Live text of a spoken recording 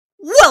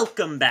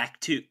Welcome back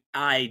to,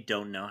 I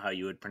don't know how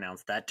you would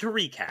pronounce that. To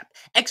recap,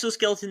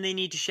 exoskeleton they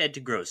need to shed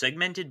to grow,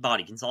 segmented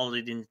body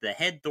consolidated into the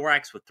head,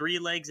 thorax with 3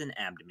 legs and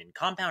abdomen,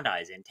 compound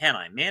eyes,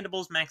 antennae,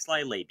 mandibles,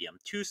 maxillae,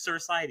 labium, 2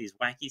 cerci, these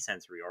wacky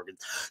sensory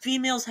organs.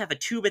 Females have a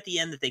tube at the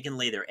end that they can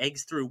lay their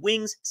eggs through.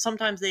 Wings,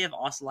 sometimes they have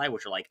ocelli,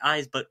 which are like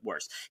eyes, but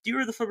worse. Do you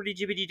hear the flippity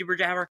jibbity dibber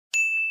jabber?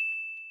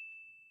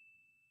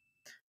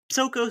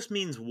 Psocos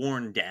means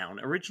worn down.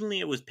 Originally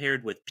it was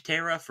paired with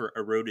Ptera for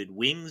eroded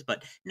wings,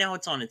 but now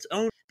it's on its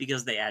own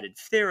because they added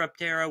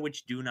Thysanoptera,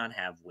 which do not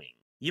have wings.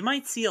 You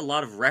might see a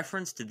lot of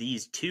reference to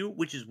these two,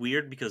 which is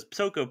weird because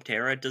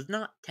Psocoptera does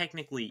not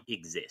technically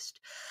exist.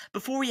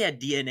 Before we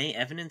had DNA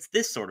evidence,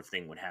 this sort of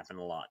thing would happen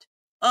a lot.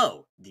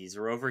 Oh, these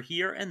are over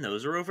here and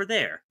those are over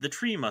there. The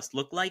tree must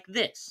look like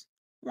this.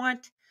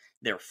 What?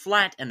 They're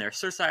flat, and their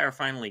cerci are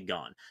finally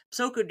gone.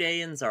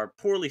 Psocodeans are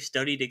poorly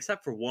studied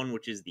except for one,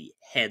 which is the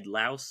head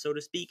louse, so to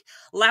speak.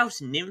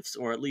 Louse nymphs,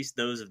 or at least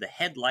those of the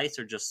head lice,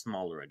 are just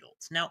smaller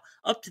adults. Now,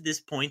 up to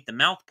this point, the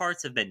mouth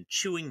parts have been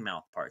chewing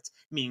mouth parts,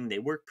 meaning they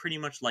work pretty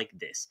much like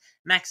this.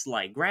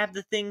 Maxillae grab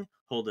the thing,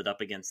 hold it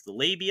up against the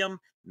labium,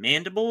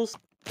 mandibles.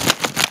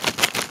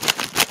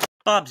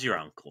 Bob's your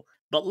uncle.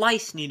 But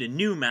lice need a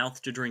new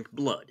mouth to drink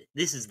blood.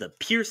 This is the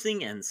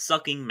piercing and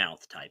sucking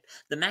mouth type.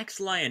 The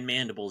maxillae and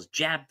mandibles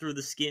jab through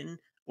the skin,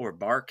 or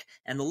bark,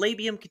 and the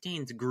labium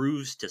contains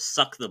grooves to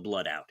suck the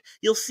blood out.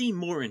 You'll see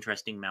more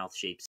interesting mouth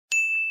shapes.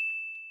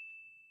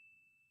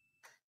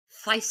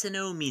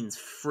 Thysanoptera means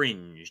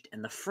fringed,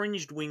 and the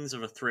fringed wings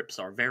of a thrips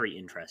are very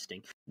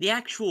interesting. The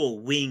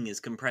actual wing is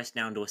compressed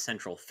down to a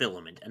central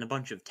filament, and a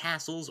bunch of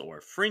tassels, or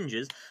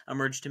fringes,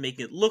 emerge to make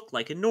it look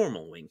like a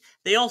normal wing.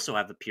 They also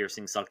have a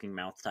piercing, sucking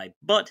mouth type,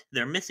 but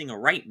they're missing a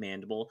right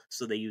mandible,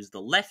 so they use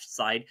the left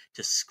side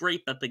to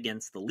scrape up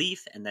against the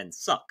leaf and then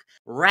suck.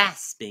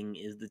 Rasping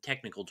is the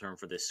technical term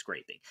for this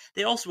scraping.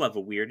 They also have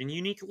a weird and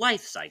unique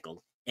life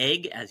cycle.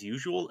 Egg, as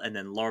usual, and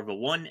then larva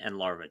 1 and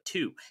larva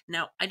 2.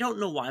 Now, I don't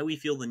know why we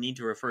feel the need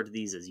to refer to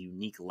these as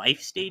unique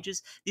life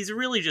stages. These are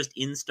really just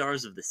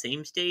instars of the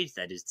same stage,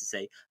 that is to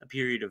say, a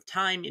period of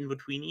time in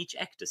between each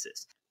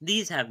ecdysis.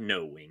 These have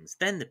no wings.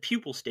 Then the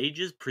pupal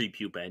stages,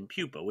 prepupa and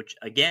pupa, which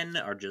again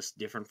are just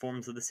different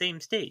forms of the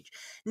same stage.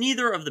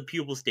 Neither of the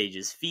pupal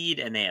stages feed,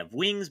 and they have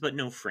wings but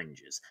no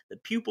fringes. The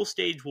pupal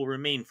stage will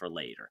remain for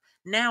later.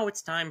 Now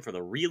it's time for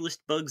the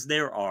realest bugs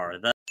there are,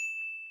 the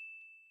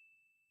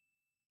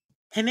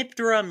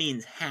Hemiptera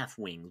means half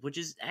wings, which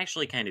is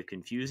actually kind of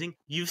confusing.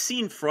 You've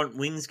seen front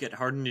wings get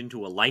hardened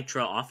into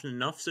elytra often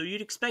enough, so you'd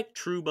expect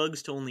true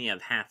bugs to only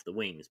have half the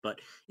wings, but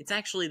it's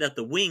actually that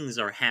the wings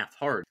are half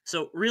hard,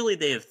 so really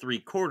they have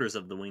 3/4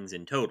 of the wings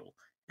in total.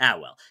 Ah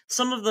well,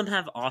 some of them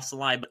have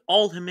ocelli, but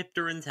all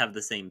hemipterans have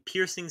the same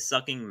piercing,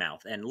 sucking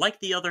mouth, and like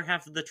the other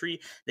half of the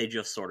tree, they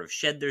just sort of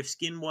shed their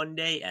skin one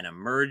day and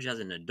emerge as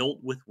an adult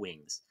with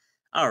wings.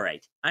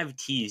 Alright, I've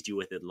teased you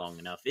with it long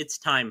enough. It's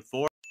time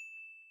for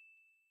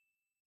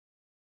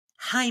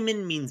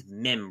Hymen means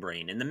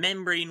membrane, and the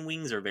membrane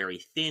wings are very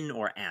thin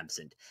or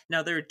absent.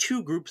 Now, there are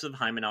two groups of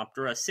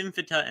Hymenoptera,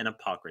 Symphota and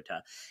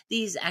Apocrita.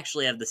 These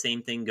actually have the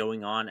same thing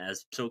going on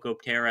as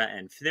Psocoptera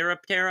and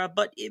Theroptera,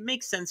 but it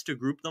makes sense to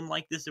group them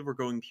like this if we're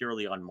going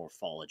purely on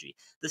morphology.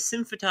 The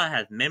Symphota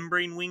have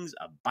membrane wings,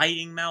 a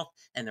biting mouth,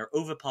 and their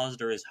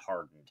ovipositor is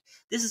hardened.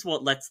 This is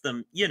what lets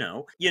them,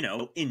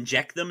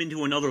 inject them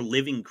into another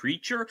living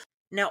creature.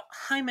 Now,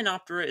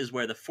 Hymenoptera is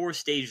where the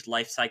 4-stage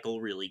life cycle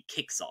really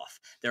kicks off.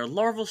 Their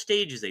larval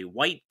stage is a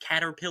white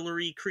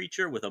caterpillary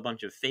creature with a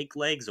bunch of fake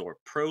legs or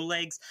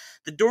prolegs.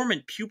 The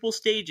dormant pupal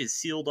stage is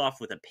sealed off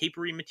with a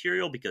papery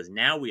material because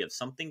now we have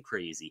something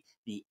crazy,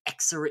 the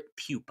exarate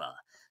pupa.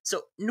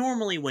 So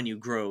normally when you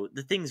grow,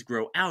 the things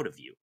grow out of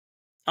you.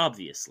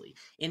 Obviously.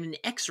 In an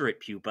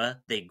exarate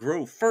pupa, they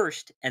grow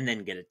first and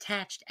then get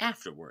attached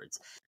afterwards.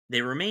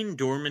 They remain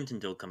dormant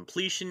until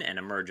completion and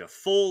emerge a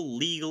full,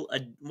 legal...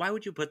 why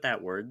would you put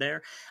that word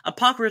there?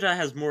 Apocrita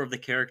has more of the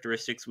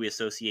characteristics we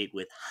associate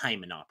with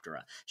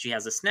Hymenoptera. She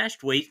has a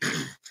snatched weight.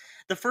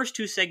 The first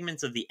 2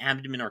 segments of the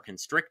abdomen are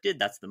constricted.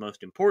 That's the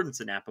most important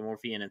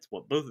synapomorphy, and it's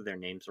what both of their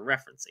names are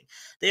referencing.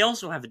 They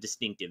also have a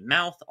distinctive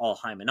mouth. All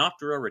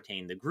Hymenoptera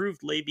retain the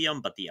grooved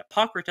labium, but the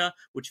Apocrita,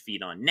 which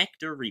feed on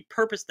nectar,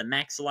 repurpose the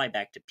maxillae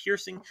back to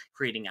piercing,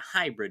 creating a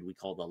hybrid we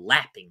call the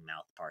lapping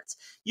mouth parts.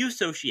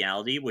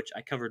 Eusociality, which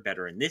I covered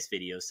better in this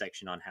video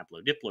section on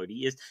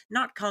haplodiploidy, is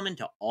not common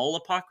to all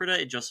Apocrita.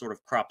 It just sort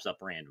of crops up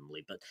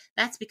randomly, but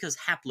that's because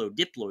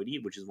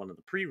haplodiploidy, which is one of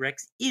the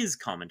prereqs, is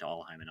common to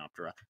all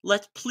Hymenoptera.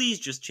 Let's please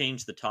just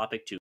change the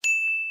topic to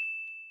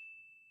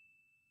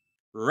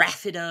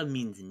Raphida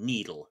means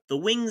needle. The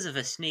wings of a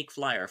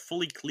snakefly are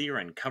fully clear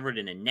and covered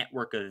in a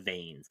network of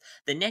veins.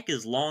 The neck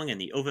is long and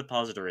the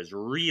ovipositor is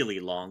really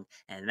long,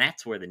 and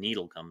that's where the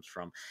needle comes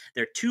from.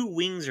 Their 2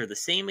 wings are the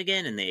same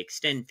again, and they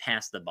extend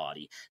past the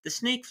body. The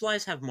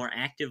snakeflies have more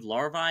active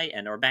larvae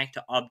and are back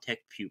to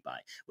obtect pupae,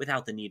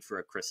 without the need for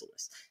a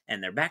chrysalis.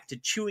 And they're back to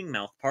chewing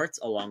mouth parts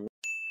along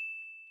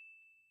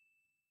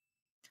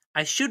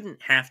I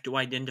shouldn't have to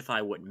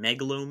identify what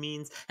megalo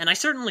means, and I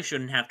certainly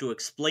shouldn't have to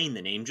explain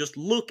the name. Just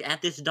look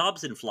at this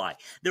Dobsonfly.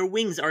 Their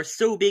wings are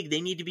so big they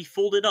need to be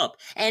folded up.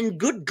 And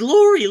good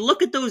glory,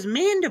 look at those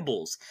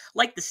mandibles!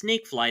 Like the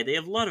snakefly, they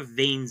have a lot of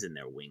veins in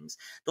their wings.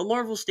 The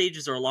larval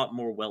stages are a lot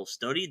more well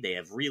studied. They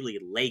have really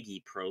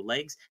leggy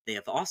prolegs, they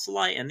have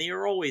ocelli, and they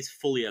are always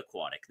fully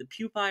aquatic. The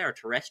pupae are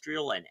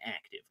terrestrial and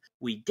active.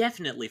 We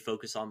definitely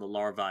focus on the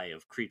larvae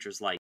of creatures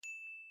like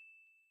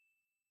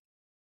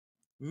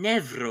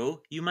Nevro,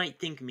 you might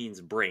think means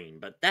brain,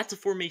 but that's a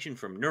formation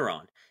from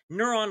neuron.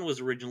 Neuron was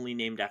originally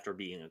named after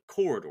being a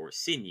cord or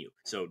sinew,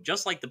 so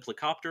just like the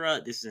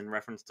Plecoptera, this is in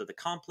reference to the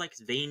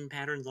complex vein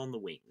patterns on the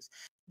wings.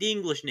 The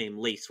English name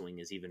lacewing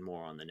is even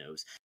more on the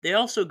nose. They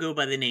also go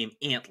by the name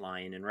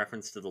antlion in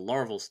reference to the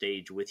larval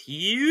stage with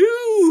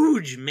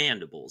huge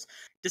mandibles.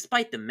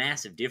 Despite the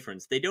massive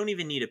difference, they don't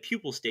even need a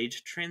pupal stage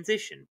to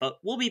transition, but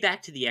we'll be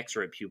back to the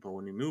exarate pupa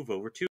when we move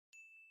over to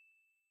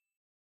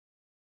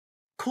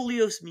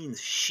Coleos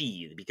means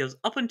sheath, because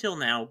up until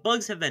now,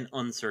 bugs have been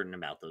uncertain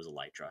about those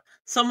elytra.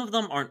 Some of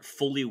them aren't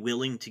fully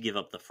willing to give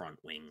up the front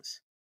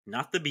wings.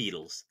 Not the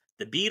beetles.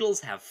 The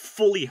beetles have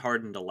fully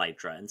hardened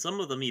elytra, and some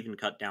of them even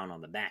cut down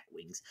on the back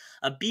wings.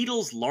 A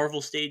beetle's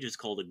larval stage is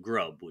called a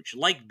grub, which,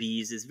 like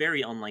bees, is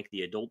very unlike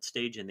the adult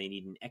stage, and they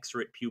need an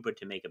exarate pupa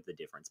to make up the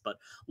difference. But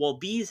while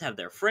bees have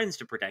their friends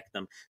to protect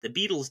them, the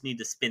beetles need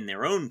to spin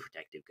their own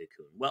protective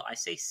cocoon. Well, I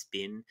say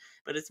spin,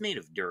 but it's made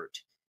of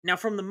dirt. Now,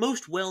 from the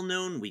most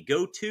well-known, we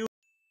go to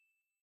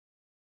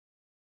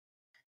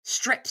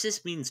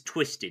Strepsis means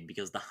twisted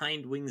because the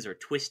hind wings are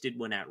twisted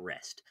when at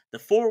rest. The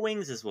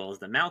forewings as well as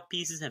the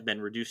mouthpieces have been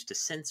reduced to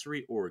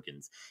sensory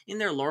organs. In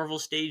their larval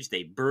stage,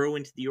 they burrow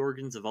into the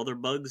organs of other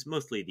bugs,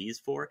 mostly these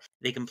four.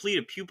 They complete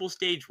a pupal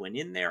stage when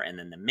in there, and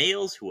then the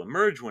males, who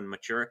emerge when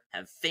mature,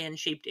 have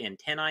fan-shaped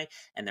antennae,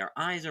 and their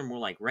eyes are more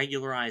like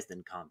regular eyes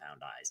than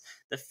compound eyes.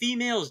 The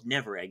females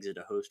never exit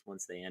a host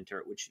once they enter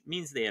it, which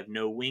means they have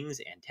no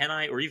wings,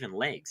 antennae, or even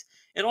legs.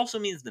 It also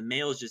means the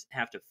males just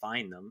have to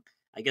find them,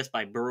 I guess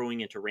by burrowing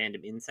into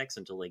random insects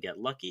until they get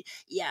lucky.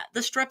 Yeah,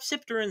 the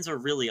Strepsipterans are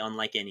really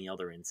unlike any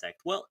other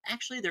insect. Well,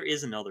 actually there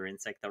is another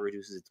insect that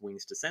reduces its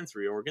wings to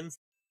sensory organs,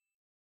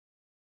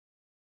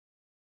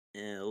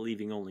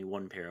 leaving only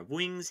one pair of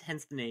wings,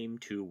 hence the name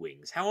two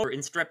wings. However, in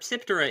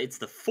Strepsiptera, it's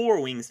the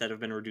forewings that have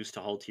been reduced to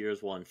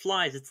halteres, while in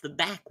flies, it's the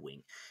back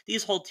wing.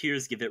 These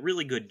halteres give it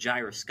really good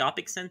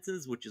gyroscopic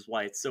senses, which is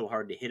why it's so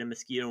hard to hit a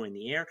mosquito in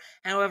the air.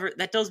 However,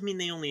 that does mean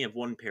they only have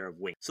one pair of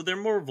wings, so they're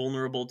more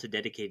vulnerable to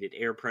dedicated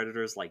air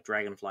predators like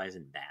dragonflies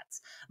and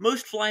bats.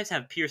 Most flies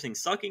have piercing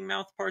sucking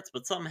mouthparts,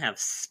 but some have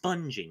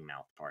sponging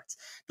mouthparts.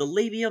 The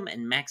labium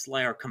and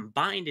maxillae are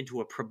combined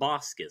into a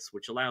proboscis,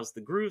 which allows the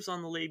grooves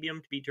on the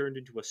labium to be turned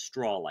into a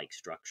straw-like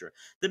structure.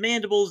 The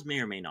mandibles may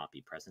or may not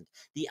be present.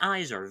 The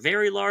eyes are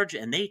very large,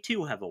 and they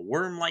too have a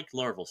worm-like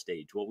larval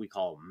stage, what we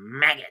call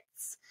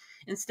maggots.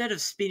 Instead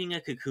of spinning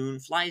a cocoon,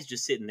 flies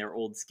just sit in their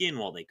old skin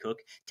while they cook,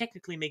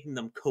 technically making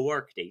them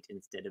coarctate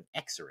instead of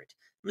exarate.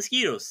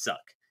 Mosquitoes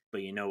suck,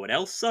 but you know what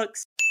else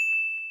sucks?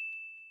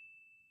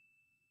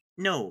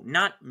 No,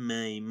 not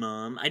my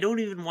mom. I don't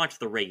even watch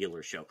the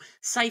regular show.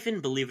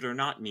 Siphon, believe it or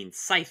not, means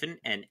siphon,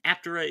 and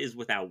aptera is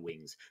without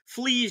wings.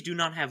 Fleas do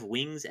not have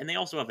wings, and they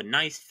also have a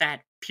nice,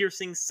 fat,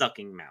 piercing,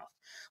 sucking mouth.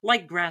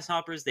 Like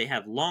grasshoppers, they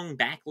have long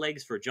back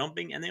legs for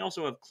jumping, and they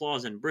also have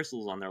claws and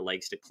bristles on their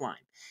legs to climb.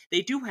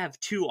 They do have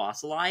two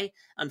ocelli.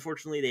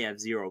 Unfortunately, they have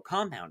zero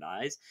compound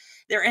eyes.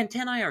 Their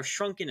antennae are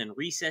shrunken and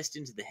recessed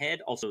into the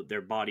head. Also,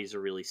 their bodies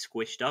are really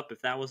squished up,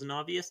 if that wasn't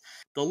obvious.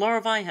 The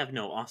larvae have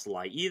no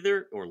ocelli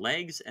either, or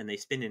legs, and they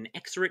spin an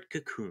exarate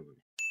cocoon.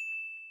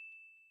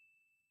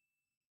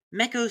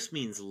 Mecos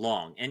means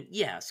long, and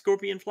yeah,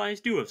 scorpionflies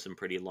do have some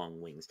pretty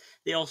long wings.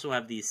 They also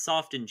have these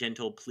soft and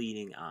gentle,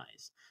 pleading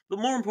eyes. But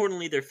more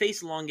importantly, their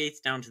face elongates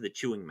down to the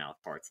chewing mouth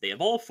parts. They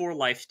have all four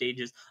life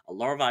stages, a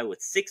larvae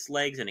with 6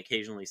 legs and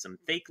occasionally some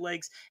fake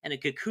legs, and a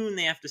cocoon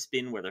they have to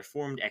spin where they're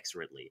formed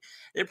exarately.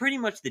 They're pretty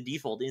much the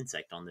default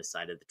insect on this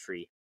side of the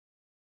tree.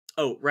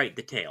 Oh, right,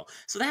 the tail.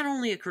 So that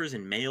only occurs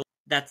in males.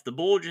 That's the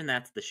bulge and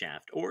that's the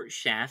shaft. Or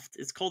shaft,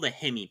 it's called a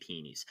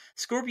hemipenis.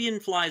 Scorpion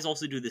flies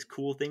also do this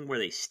cool thing where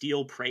they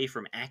steal prey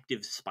from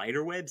active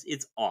spider webs.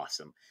 It's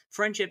awesome.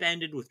 Friendship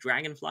ended with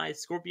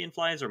dragonflies. Scorpion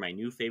flies are my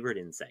new favorite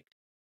insect.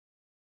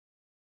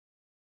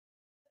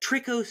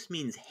 Trichos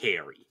means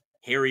hairy.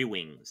 Hairy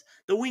wings.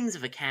 The wings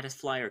of a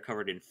caddisfly are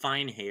covered in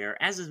fine hair,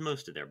 as is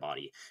most of their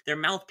body. Their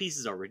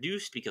mouthpieces are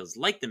reduced because,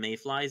 like the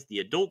mayflies, the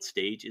adult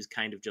stage is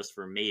kind of just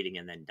for mating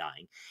and then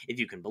dying. If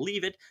you can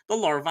believe it, the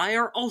larvae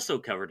are also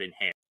covered in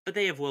hair, but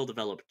they have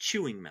well-developed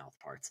chewing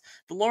mouthparts.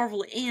 The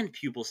larval and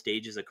pupal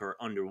stages occur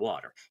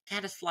underwater.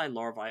 Caddisfly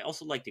larvae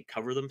also like to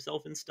cover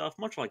themselves in stuff,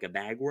 much like a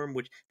bagworm,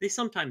 which they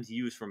sometimes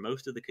use for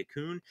most of the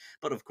cocoon,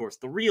 but of course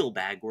the real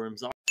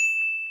bagworms are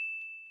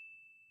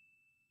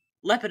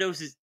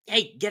Lepidoptera.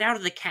 Hey, get out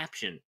of the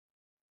caption.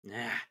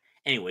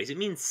 Anyways, it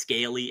means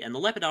scaly, and the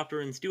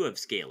Lepidopterans do have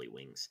scaly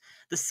wings.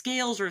 The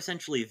scales are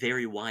essentially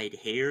very wide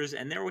hairs,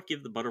 and they're what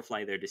give the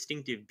butterfly their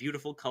distinctive,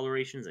 beautiful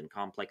colorations and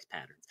complex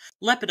patterns.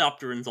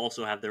 Lepidopterans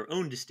also have their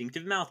own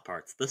distinctive mouth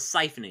parts, the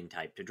siphoning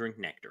type, to drink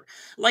nectar.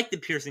 Like the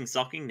piercing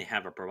sucking, they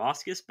have a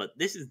proboscis, but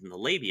this isn't the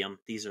labium,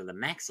 these are the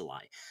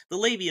maxillae. The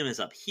labium is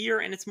up here,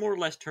 and it's more or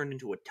less turned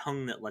into a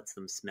tongue that lets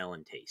them smell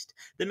and taste.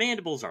 The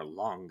mandibles are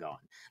long gone.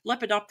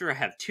 Lepidoptera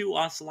have two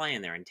ocelli,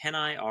 and their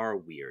antennae are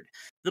weird.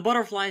 The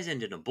butterflies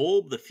end in a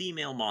bulb, the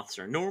female moths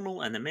are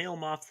normal, and the male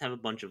moths have a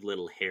bunch of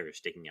little hairs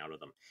sticking out of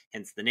them,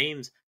 hence the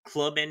names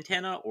club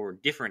antenna or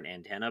different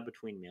antenna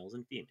between males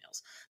and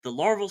females. The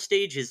larval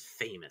stage is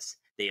famous.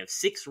 They have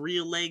 6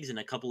 real legs and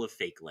a couple of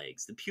fake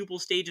legs. The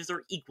pupal stages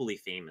are equally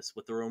famous,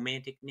 with the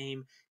romantic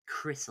name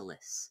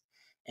chrysalis,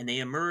 and they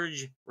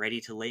emerge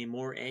ready to lay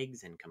more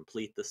eggs and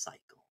complete the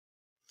cycle.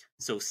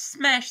 So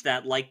smash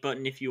that like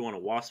button if you want a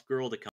wasp girl to come